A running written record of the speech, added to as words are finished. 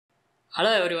Hello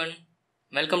everyone,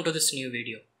 welcome to this new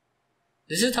video.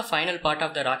 This is the final part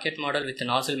of the rocket model with the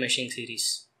nozzle meshing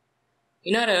series.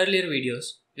 In our earlier videos,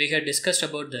 we had discussed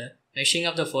about the meshing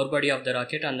of the forebody of the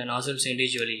rocket and the nozzles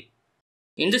individually.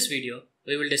 In this video,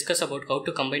 we will discuss about how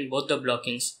to combine both the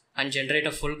blockings and generate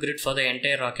a full grid for the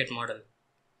entire rocket model.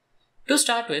 To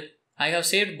start with, I have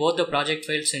saved both the project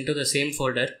files into the same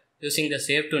folder using the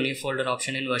Save to New Folder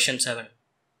option in version 7.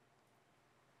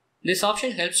 This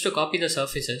option helps to copy the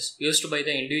surfaces used by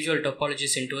the individual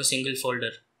topologies into a single folder.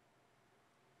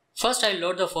 First, I'll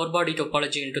load the forebody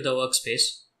topology into the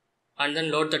workspace and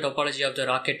then load the topology of the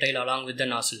rocket tile along with the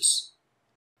nozzles.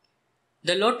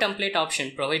 The Load Template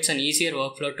option provides an easier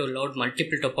workflow to load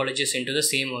multiple topologies into the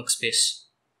same workspace.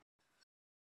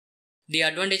 The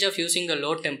advantage of using the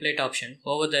Load Template option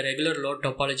over the regular load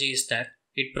topology is that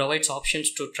it provides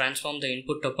options to transform the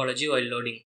input topology while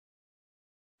loading.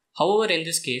 However, in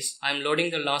this case, I am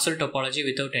loading the nozzle topology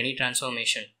without any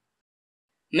transformation.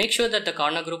 Make sure that the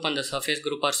corner group and the surface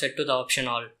group are set to the option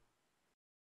All.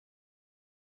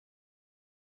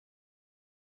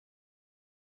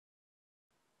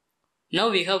 Now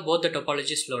we have both the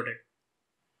topologies loaded.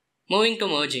 Moving to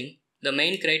merging, the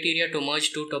main criteria to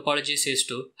merge two topologies is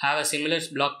to have a similar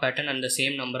block pattern and the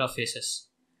same number of faces.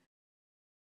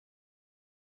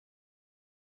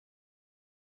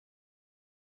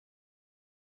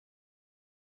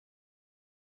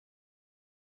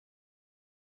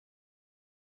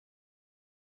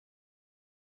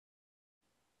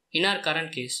 In our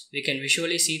current case, we can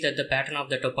visually see that the pattern of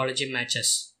the topology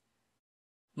matches,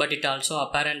 but it also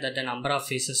apparent that the number of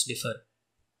faces differ.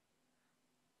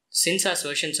 Since as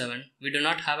version 7, we do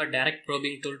not have a direct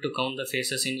probing tool to count the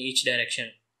faces in each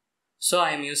direction, so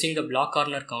I am using the block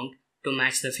corner count to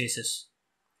match the faces.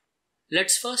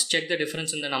 Let's first check the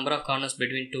difference in the number of corners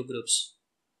between two groups.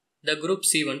 The group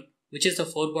C1, which is the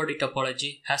forebody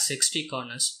topology, has 60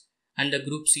 corners, and the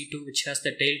group C2, which has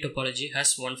the tail topology,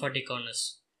 has 140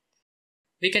 corners.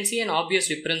 We can see an obvious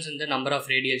difference in the number of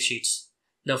radial sheets.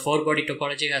 The forebody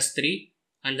topology has 3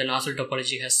 and the nozzle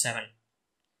topology has 7.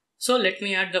 So let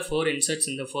me add the 4 inserts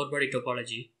in the forebody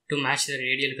topology to match the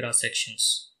radial cross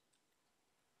sections.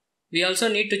 We also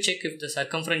need to check if the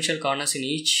circumferential corners in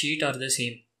each sheet are the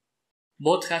same.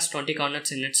 Both has 20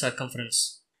 corners in its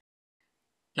circumference.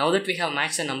 Now that we have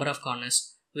matched the number of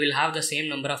corners, we will have the same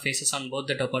number of faces on both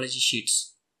the topology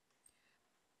sheets.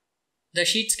 The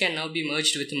sheets can now be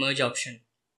merged with the merge option.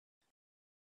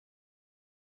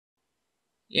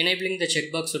 Enabling the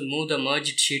checkbox would move the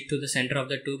merged sheet to the center of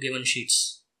the two given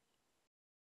sheets.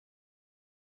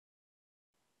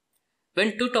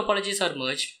 When two topologies are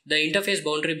merged, the interface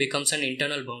boundary becomes an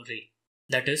internal boundary.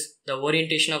 That is, the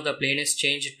orientation of the plane is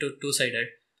changed to two-sided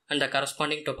and the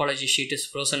corresponding topology sheet is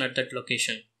frozen at that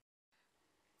location.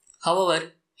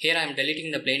 However, here I am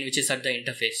deleting the plane which is at the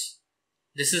interface.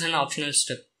 This is an optional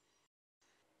step.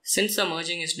 Since the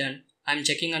merging is done, I am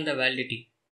checking on the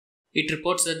validity. It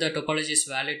reports that the topology is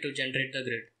valid to generate the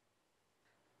grid.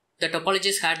 The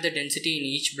topologies had the density in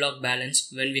each block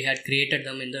balanced when we had created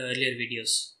them in the earlier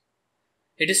videos.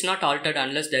 It is not altered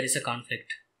unless there is a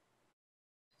conflict.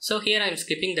 So here I am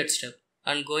skipping that step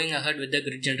and going ahead with the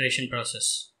grid generation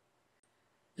process.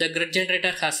 The grid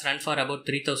generator has run for about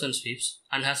 3000 sweeps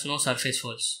and has no surface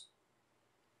faults.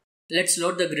 Let's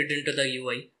load the grid into the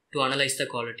UI to analyze the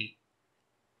quality.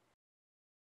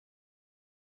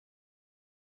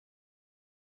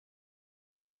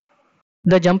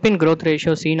 The jump in growth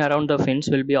ratio seen around the fins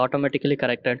will be automatically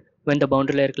corrected when the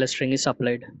boundary layer clustering is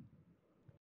applied.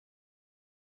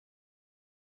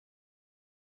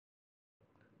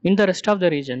 In the rest of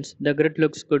the regions, the grid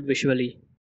looks good visually.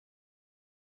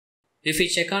 If we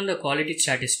check on the quality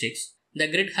statistics, the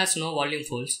grid has no volume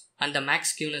folds and the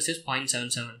max skewness is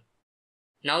 0.77.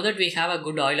 Now that we have a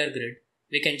good Euler grid,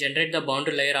 we can generate the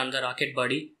boundary layer on the rocket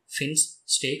body, fins,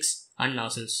 stakes, and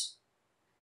nozzles.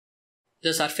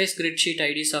 The surface grid sheet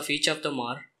IDs of each of them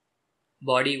are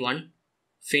body 1,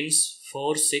 fins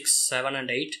 4, 6, 7 and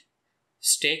 8,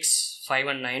 stakes 5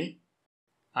 and 9,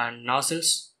 and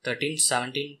nozzles 13,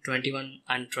 17, 21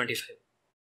 and 25.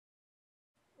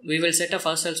 We will set a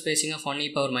first cell spacing of 1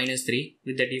 e power minus 3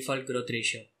 with the default growth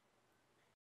ratio.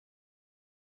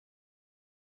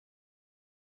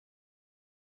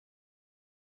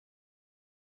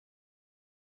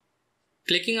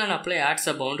 Clicking on Apply adds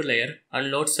a boundary layer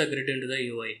and loads the grid into the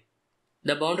UI.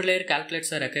 The boundary layer calculates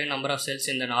the required number of cells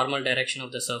in the normal direction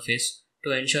of the surface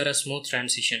to ensure a smooth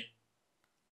transition.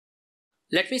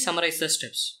 Let me summarize the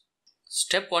steps.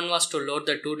 Step 1 was to load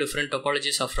the two different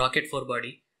topologies of rocket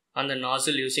forebody on the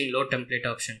nozzle using Load Template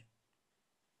option.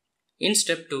 In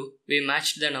step 2, we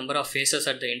matched the number of faces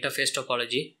at the interface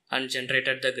topology and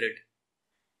generated the grid.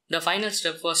 The final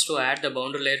step was to add the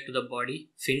boundary layer to the body,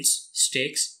 fins,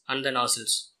 stakes and the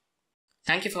nozzles.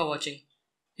 Thank you for watching.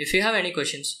 If you have any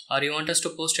questions or you want us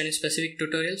to post any specific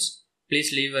tutorials,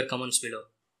 please leave your comments below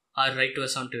or write to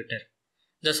us on Twitter.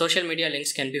 The social media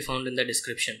links can be found in the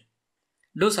description.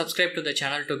 Do subscribe to the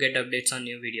channel to get updates on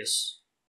new videos.